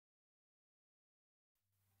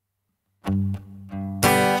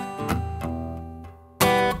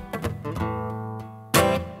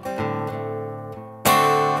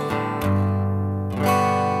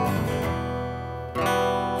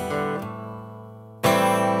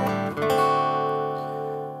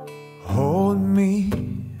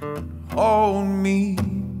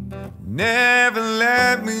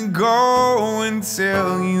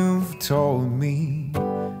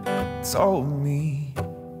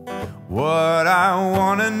what I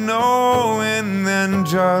wanna know, and then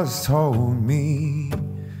just hold me,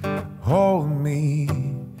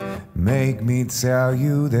 make me tell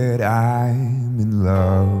you that I'm in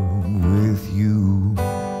love with you.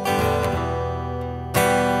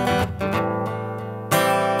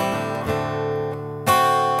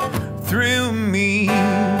 Thrill me,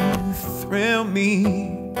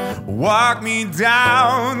 walk me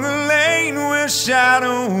down the lane where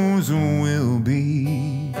shadows will be,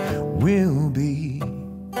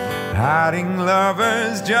 hiding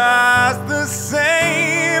lovers just the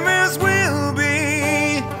same as we'll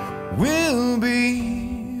be,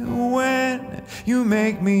 when you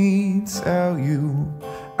make me tell you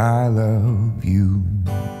I love you.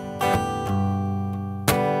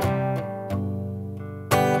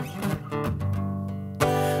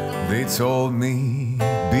 They told me,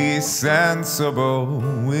 be sensible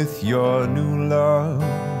with your new love.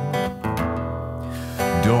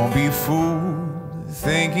 Don't be fooled,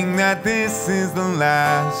 thinking that this is the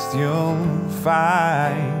last you'll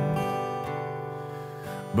find.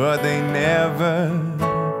 But they never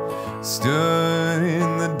stood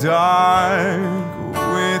in the dark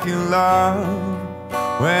with your love.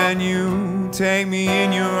 When you take me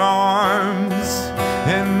in your arms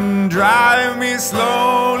and drive me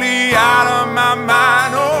slowly out of my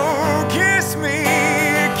mind. Oh, kiss me,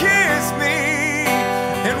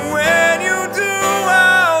 and when you do,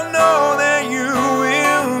 I'll know that you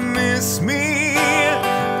will miss me,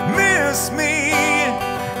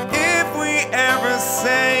 if we ever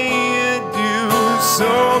say adieu.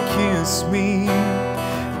 So kiss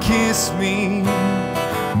me,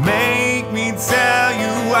 make me tell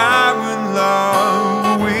you I'm in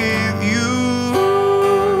love with you.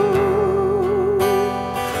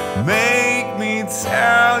 Make me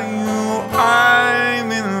tell you